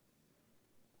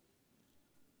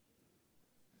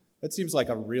That seems like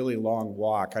a really long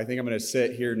walk. I think I'm going to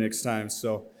sit here next time.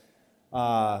 So,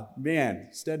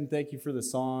 Steddon, thank you for the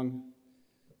song,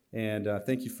 and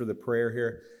thank you for the prayer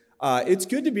here. It's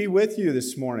good to be with you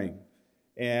this morning.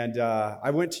 And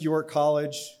I went to York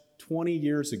College 20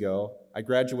 years ago. I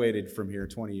graduated from here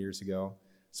 20 years ago.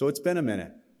 So it's been a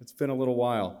minute. It's been a little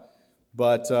while.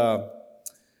 But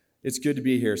it's good to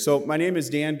be here. So my name is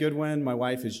Dan Goodwin. My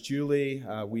wife is Julie.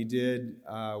 We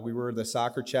were the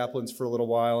soccer chaplains for a little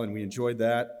while, and we enjoyed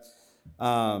that.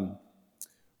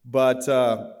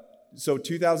 So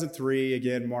 2003,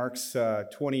 again, marks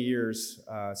 20 years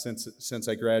since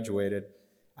I graduated.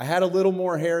 I had a little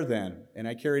more hair then, and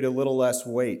I carried a little less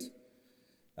weight.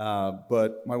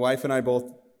 But my wife and I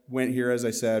both went here, as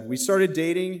I said. We started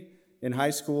dating in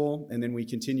high school, and then we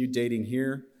continued dating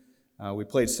here. We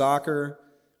played soccer.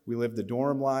 We lived the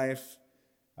dorm life.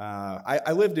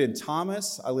 I lived in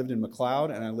Thomas, I lived in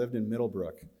McLeod, and I lived in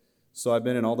Middlebrook. So I've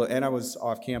been in and I was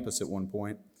off campus at one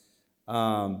point.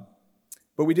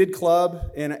 But we did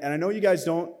club, and I know you guys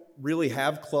don't really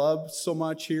have club so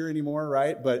much here anymore,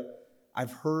 right? But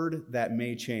I've heard that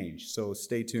may change, so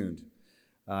stay tuned.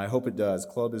 I hope it does.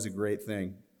 Club is a great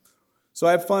thing. So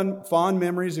I have fond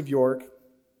memories of York.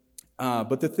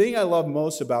 But the thing I love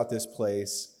most about this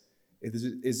place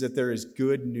is that there is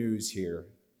good news here.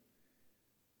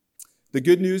 The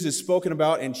good news is spoken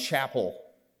about in chapel,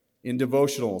 in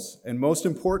devotionals, and most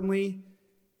importantly,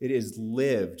 it is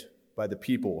lived by the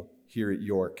people here at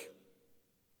York.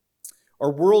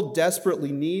 Our world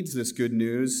desperately needs this good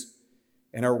news,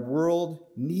 and our world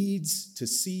needs to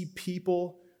see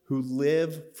people who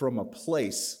live from a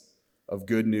place of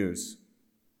good news.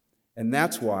 And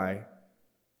that's why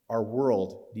our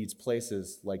world needs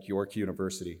places like York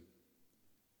University.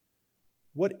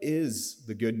 What is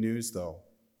the good news, though?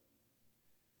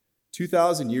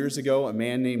 2,000 years ago, a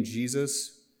man named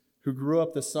Jesus, who grew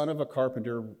up the son of a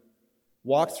carpenter,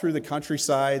 walked through the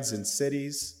countrysides and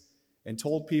cities and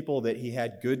told people that he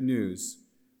had good news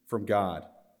from God.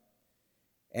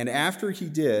 And after he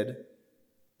did,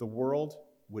 the world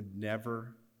would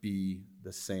never be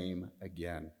the same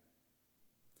again.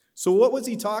 So what was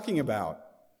he talking about?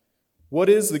 What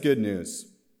is the good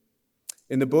news?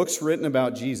 In the books written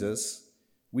about Jesus,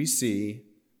 we see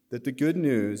that the good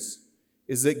news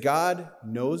is that God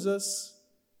knows us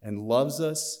and loves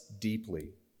us deeply.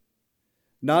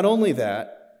 Not only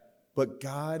that, but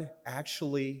God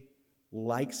actually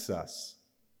likes us.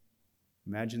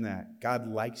 Imagine that. God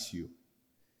likes you.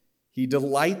 He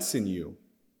delights in you.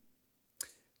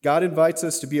 God invites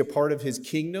us to be a part of his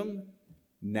kingdom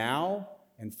now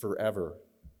and forever.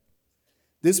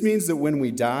 This means that when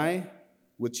we die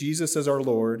with Jesus as our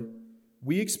Lord,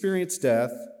 we experience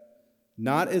death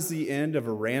not as the end of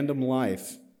a random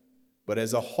life, but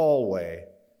as a hallway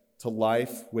to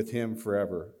life with him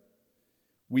forever.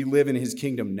 We live in his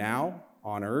kingdom now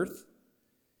on earth,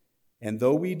 and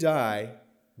though we die,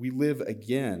 we live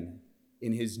again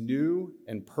in his new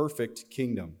and perfect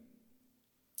kingdom.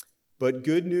 But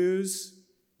good news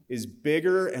is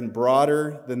bigger and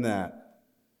broader than that.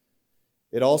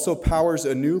 It also powers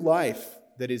a new life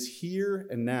that is here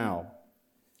and now.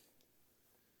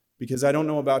 Because I don't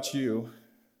know about you,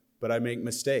 but I make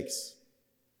mistakes.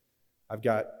 I've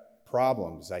got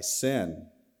problems. I sin.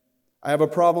 I have a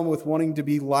problem with wanting to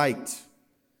be liked.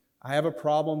 I have a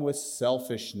problem with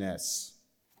selfishness.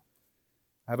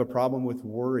 I have a problem with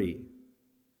worry.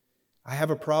 I have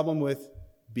a problem with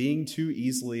being too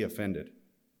easily offended.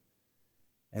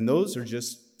 And those are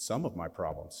just some of my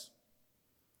problems.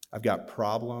 I've got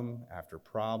problem after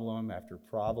problem after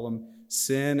problem,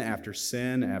 sin after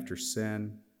sin after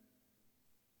sin.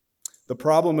 The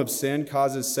problem of sin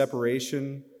causes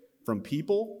separation from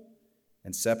people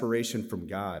and separation from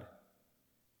God.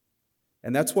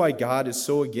 And that's why God is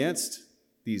so against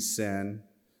these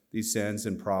sins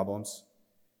and problems.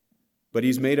 But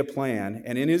he's made a plan,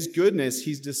 and in his goodness,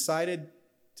 he's decided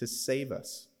to save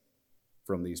us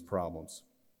from these problems.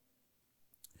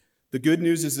 The good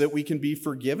news is that we can be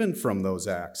forgiven from those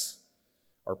acts.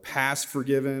 Our past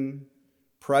forgiven,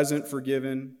 present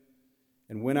forgiven,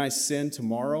 and when I sin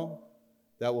tomorrow,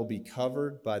 that will be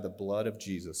covered by the blood of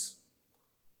Jesus.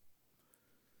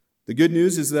 The good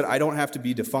news is that I don't have to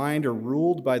be defined or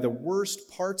ruled by the worst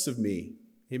parts of me.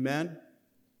 Amen?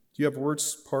 Do you have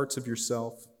worst parts of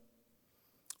yourself?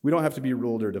 We don't have to be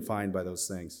ruled or defined by those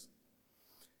things.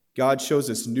 God shows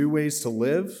us new ways to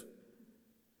live,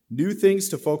 new things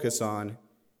to focus on,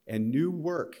 and new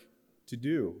work to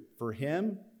do for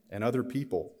him and other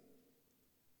people.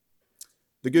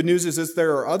 The good news is that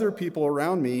there are other people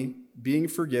around me being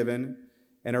forgiven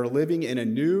and are living in a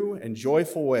new and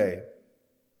joyful way.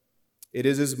 It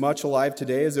is as much alive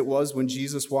today as it was when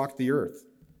Jesus walked the earth.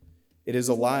 It is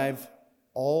alive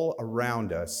all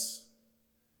around us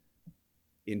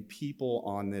in people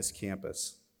on this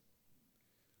campus.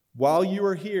 While you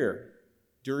are here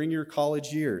during your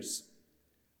college years,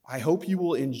 I hope you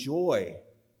will enjoy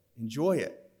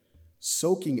it,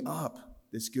 soaking up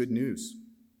this good news.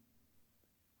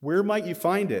 Where might you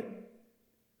find it?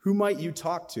 Who might you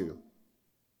talk to?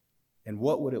 And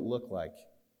what would it look like?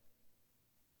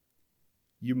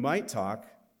 You might talk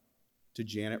to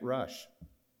Janet Rush.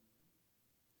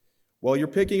 While you're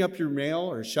picking up your mail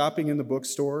or shopping in the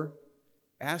bookstore,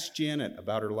 ask Janet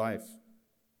about her life.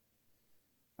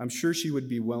 I'm sure she would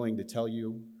be willing to tell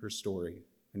you her story.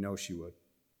 I know she would.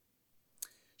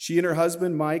 She and her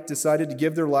husband, Mike, decided to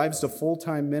give their lives to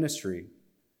full-time ministry.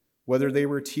 Whether they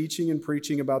were teaching and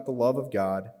preaching about the love of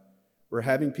God or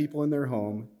having people in their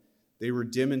home, they were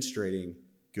demonstrating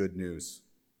good news.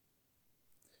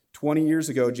 20 years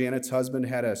ago, Janet's husband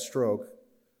had a stroke,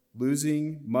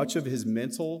 losing much of his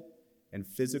mental and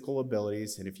physical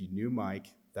abilities, and if you knew Mike,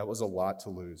 that was a lot to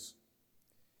lose.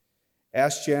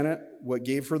 Ask Janet what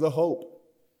gave her the hope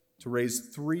to raise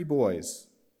 3 boys,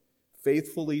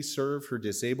 faithfully serve her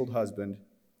disabled husband,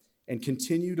 and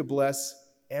continue to bless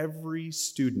every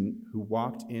student who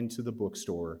walked into the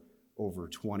bookstore over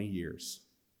 20 years.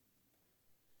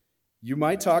 You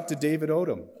might talk to David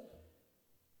Odom.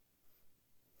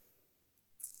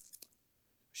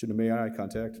 Shouldn't have made eye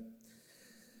contact.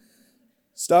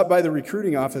 Stop by the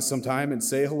recruiting office sometime and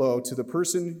say hello to the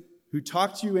person who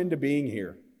talked you into being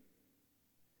here.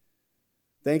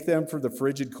 Thank them for the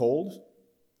frigid cold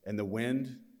and the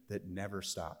wind that never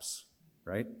stops,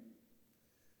 right?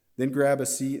 Then grab a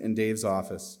seat in Dave's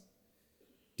office.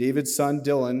 David's son,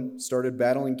 Dylan, started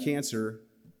battling cancer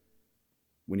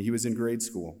when he was in grade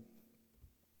school.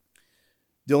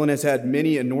 Dylan has had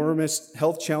many enormous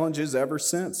health challenges ever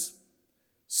since.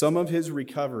 Some of his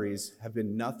recoveries have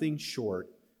been nothing short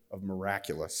of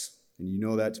miraculous, and you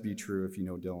know that to be true if you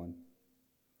know Dylan.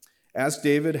 Ask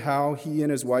David how he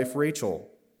and his wife, Rachel,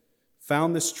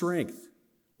 found the strength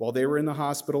while they were in the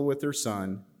hospital with their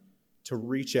son to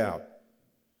reach out,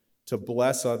 to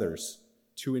bless others,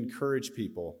 to encourage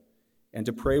people, and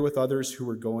to pray with others who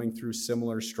were going through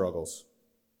similar struggles.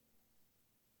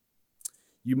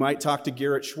 You might talk to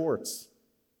Garrett Schwartz.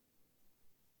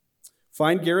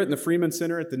 Find Garrett in the Freeman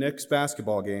Center at the Knicks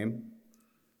basketball game,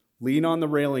 lean on the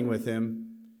railing with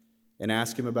him, and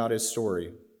ask him about his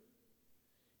story.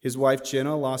 His wife,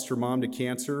 Jenna, lost her mom to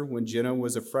cancer when Jenna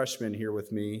was a freshman here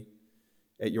with me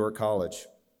at York College.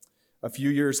 A few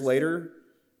years later,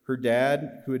 her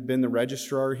dad, who had been the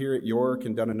registrar here at York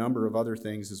and done a number of other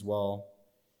things as well,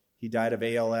 he died of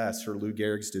ALS, or Lou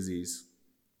Gehrig's disease.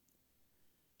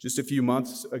 Just a few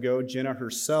months ago, Jenna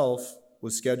herself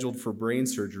was scheduled for brain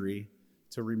surgery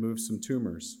to remove some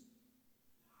tumors.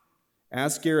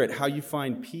 Ask Garrett how you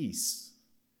find peace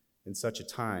in such a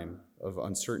time of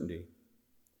uncertainty.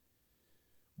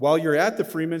 While you're at the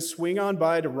Freeman, swing on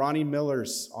by to Ronnie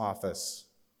Miller's office.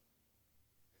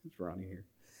 Who's Ronnie here?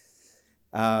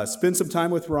 Spend some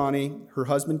time with Ronnie, her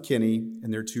husband Kenny,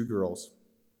 and their 2 girls.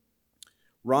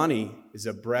 Ronnie is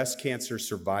a breast cancer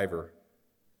survivor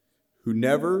who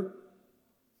never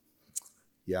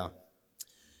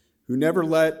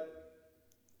let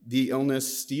the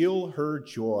illness steal her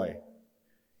joy.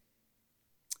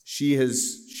 She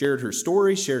has shared her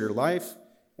story, shared her life,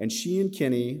 and she and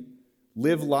Kenny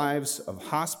live lives of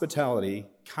hospitality,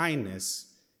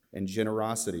 kindness, and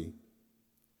generosity.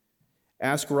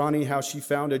 Ask Ronnie how she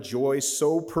found a joy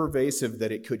so pervasive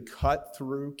that it could cut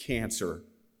through cancer.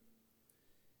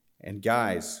 And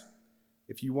guys,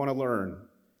 if you want to learn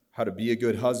how to be a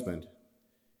good husband,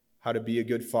 how to be a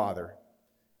good father,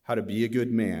 how to be a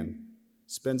good man,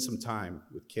 spend some time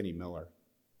with Kenny Miller.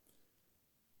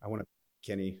 I want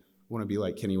to be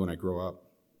like Kenny when I grow up.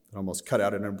 I almost cut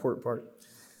out an important part.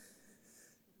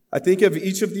 I think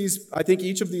each of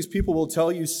these people will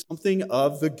tell you something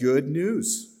of the good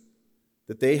news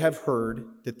that they have heard,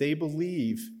 that they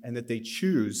believe, and that they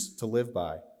choose to live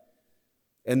by.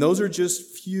 And those are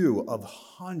just few of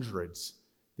hundreds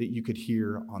that you could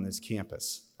hear on this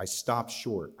campus. I stopped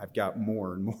short. I've got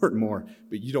more and more and more,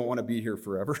 but you don't want to be here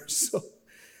forever. So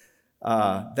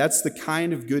that's the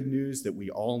kind of good news that we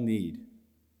all need.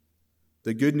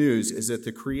 The good news is that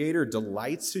the Creator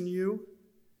delights in you,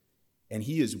 and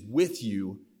He is with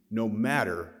you no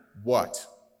matter what.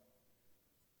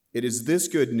 It is this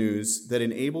good news that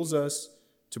enables us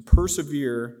to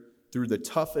persevere through the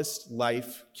toughest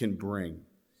life can bring.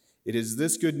 It is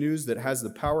this good news that has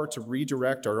the power to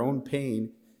redirect our own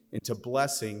pain into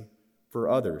blessing for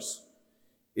others.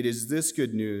 It is this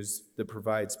good news that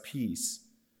provides peace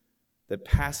that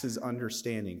passes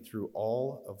understanding through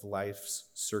all of life's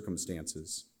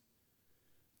circumstances.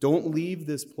 Don't leave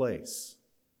this place.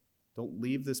 Don't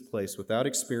leave this place without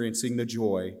experiencing the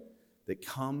joy that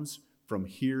comes from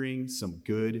hearing some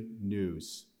good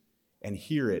news, and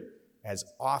hear it as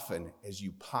often as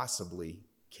you possibly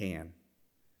can.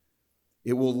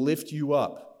 It will lift you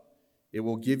up. It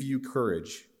will give you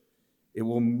courage. It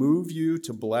will move you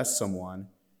to bless someone,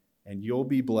 and you'll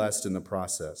be blessed in the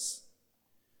process.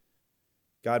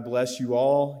 God bless you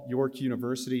all, York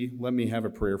University. Let me have a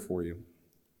prayer for you.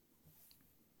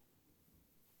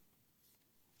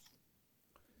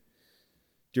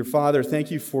 Dear Father,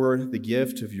 thank you for the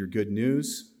gift of your good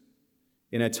news.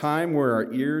 In a time where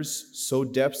our ears so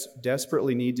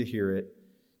desperately need to hear it,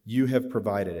 you have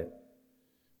provided it.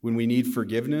 When we need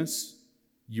forgiveness,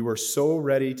 you are so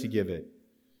ready to give it.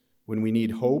 When we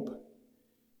need hope,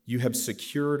 you have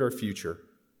secured our future.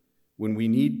 When we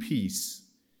need peace,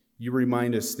 you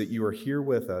remind us that you are here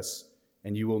with us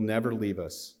and you will never leave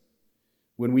us.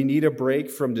 When we need a break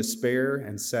from despair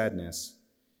and sadness,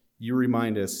 you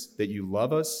remind us that you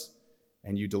love us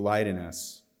and you delight in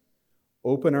us.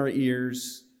 Open our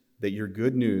ears that your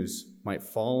good news might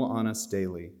fall on us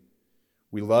daily.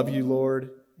 We love you, Lord,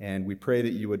 and we pray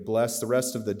that you would bless the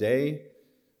rest of the day,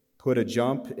 put a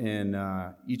jump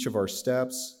in each of our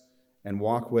steps, and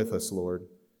walk with us, Lord.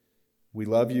 We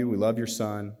love you. We love your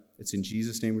Son. It's in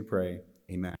Jesus' name we pray.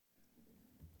 Amen.